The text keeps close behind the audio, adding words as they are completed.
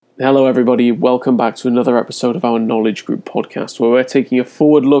Hello everybody, welcome back to another episode of our Knowledge Group podcast, where we're taking a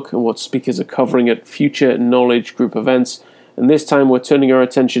forward look at what speakers are covering at future Knowledge Group events, and this time we're turning our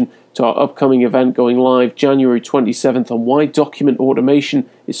attention to our upcoming event going live January 27th on why document automation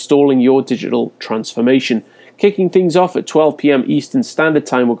is stalling your digital transformation. Kicking things off at 12 p.m. Eastern Standard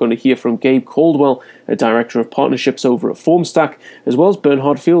Time, we're going to hear from Gabe Caldwell, a Director of Partnerships over at Formstack, as well as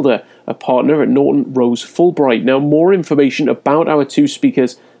Bernhard Fielder, a partner at Norton Rose Fulbright. Now, more information about our two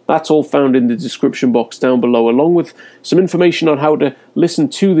speakers, that's all found in the description box down below, along with some information on how to listen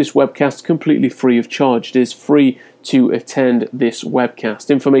to this webcast completely free of charge. It is free to attend this webcast.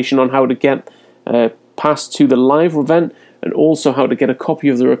 Information on how to get passed to the live event, and also how to get a copy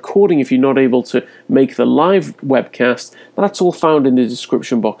of the recording if you're not able to make the live webcast. That's all found in the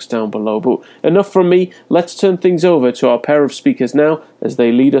description box down below. But enough from me, let's turn things over to our pair of speakers now as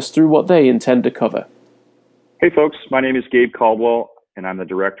they lead us through what they intend to cover. Hey folks, my name is Gabe Caldwell, and I'm the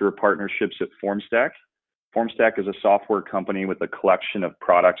Director of Partnerships at Formstack. Formstack is a software company with a collection of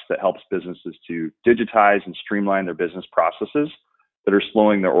products that helps businesses to digitize and streamline their business processes that are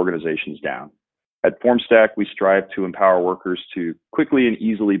slowing their organizations down. At Formstack, we strive to empower workers to quickly and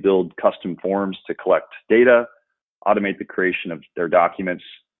easily build custom forms to collect data, automate the creation of their documents,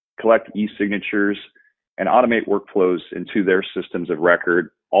 collect e-signatures, and automate workflows into their systems of record,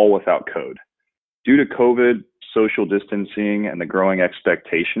 all without code. Due to COVID, social distancing, and the growing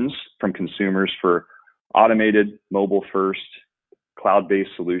expectations from consumers for automated, mobile-first, cloud-based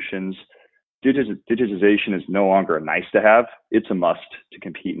solutions, digitization is no longer a nice-to-have, it's a must to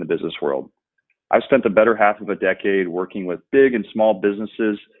compete in the business world. I've spent the better half of a decade working with big and small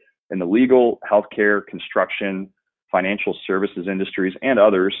businesses in the legal, healthcare, construction, financial services industries, and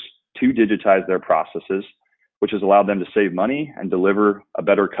others to digitize their processes, which has allowed them to save money and deliver a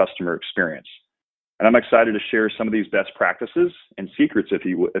better customer experience. And I'm excited to share some of these best practices and secrets, if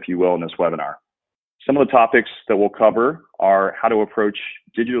you will, in this webinar. Some of the topics that we'll cover are how to approach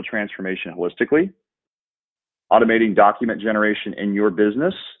digital transformation holistically, automating document generation in your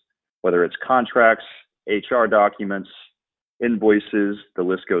business, whether it's contracts, HR documents, invoices, the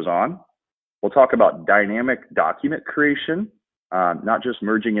list goes on. We'll talk about dynamic document creation, not just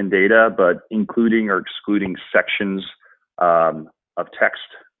merging in data, but including or excluding sections of text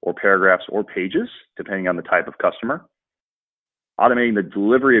or paragraphs or pages, depending on the type of customer. Automating the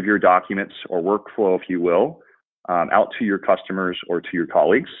delivery of your documents or workflow, if you will, out to your customers or to your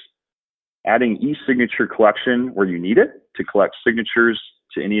colleagues. Adding e-signature collection where you need it to collect signatures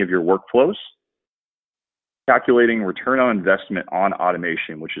to any of your workflows. Calculating return on investment on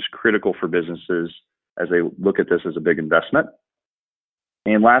automation, which is critical for businesses as they look at this as a big investment.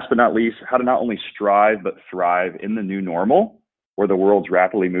 And last but not least, how to not only strive but thrive in the new normal, where the world's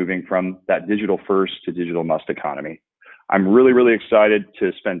rapidly moving from that digital first to digital must economy. I'm really, really excited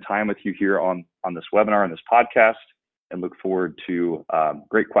to spend time with you here on this webinar and this podcast, and look forward to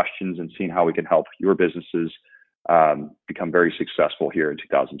great questions and seeing how we can help your businesses become very successful here in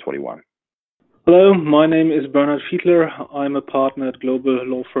 2021. Hello, my name is Bernhard Fiedler. I'm a partner at global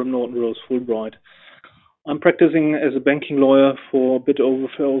law firm Norton Rose Fulbright. I'm practicing as a banking lawyer for a bit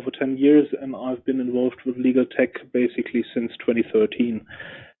over 10 years, and I've been involved with legal tech basically since 2013.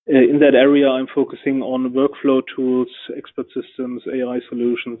 In that area, I'm focusing on workflow tools, expert systems, AI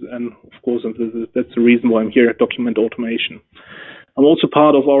solutions, and of course, that's the reason why I'm here at Document Automation. I'm also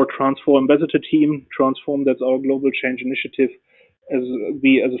part of our Transform Ambassador team. Transform, that's our global change initiative, as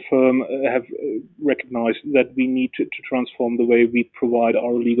we as a firm have recognized that we need to transform the way we provide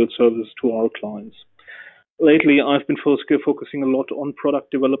our legal service to our clients. Lately, I've been focusing a lot on product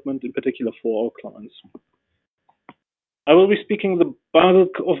development, in particular for our clients. I will be speaking the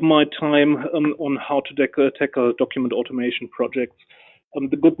bulk of my time on how to tackle document automation projects.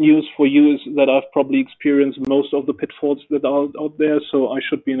 The good news for you is that I've probably experienced most of the pitfalls that are out there, so I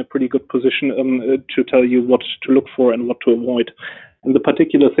should be in a pretty good position to tell you what to look for and what to avoid. And the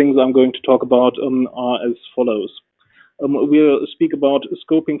particular things I'm going to talk about are as follows. We'll speak about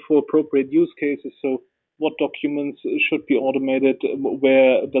scoping for appropriate use cases, so what documents should be automated,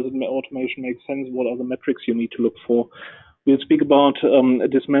 where does automation make sense, what are the metrics you need to look for. We'll speak about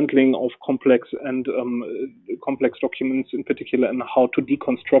dismantling of complex documents in particular, and how to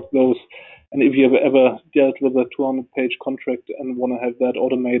deconstruct those. And if you've ever dealt with a 200-page contract and want to have that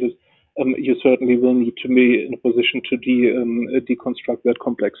automated, you certainly will need to be in a position to deconstruct that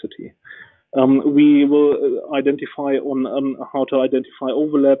complexity. We will identify on how to identify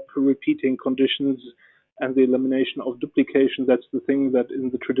overlap, repeating conditions, and the elimination of duplication. That's the thing that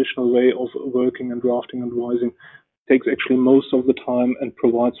in the traditional way of working and drafting and revising takes actually most of the time and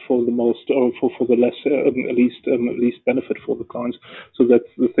provides for the most, or for the least benefit for the clients. So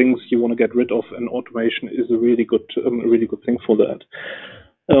that's the things you want to get rid of, and automation is a really good thing for that.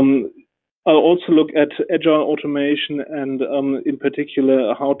 I'll also look at agile automation and in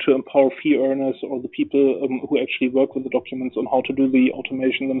particular how to empower fee earners or the people who actually work with the documents on how to do the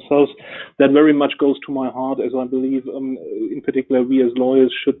automation themselves. That very much goes to my heart, as I believe in particular we as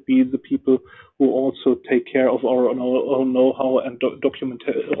lawyers should be the people who also take care of our own know-how, and document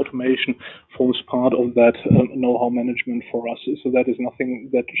automation forms part of that know-how management for us. So that is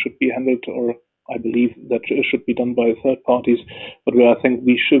nothing that should be handled, or I believe that should be done by third parties, but where I think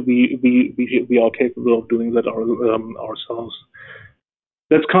we are capable of doing that ourselves.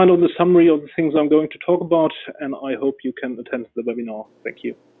 That's kind of the summary of the things I'm going to talk about, and I hope you can attend the webinar. Thank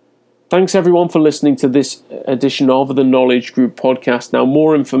you. Thanks everyone for listening to this edition of the Knowledge Group podcast. Now,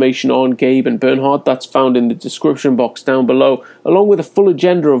 more information on Gabe and Bernhard, that's found in the description box down below, along with a full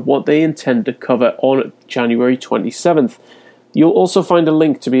agenda of what they intend to cover on January 27th. You'll also find a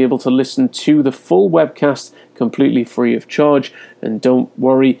link to be able to listen to the full webcast completely free of charge. And don't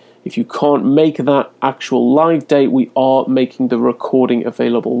worry, if you can't make that actual live date, we are making the recording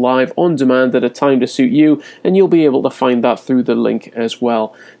available live on demand at a time to suit you, and you'll be able to find that through the link as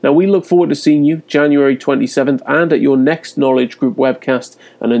well. Now, we look forward to seeing you January 27th and at your next Knowledge Group webcast.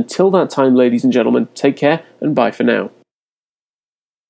 And until that time, ladies and gentlemen, take care and bye for now.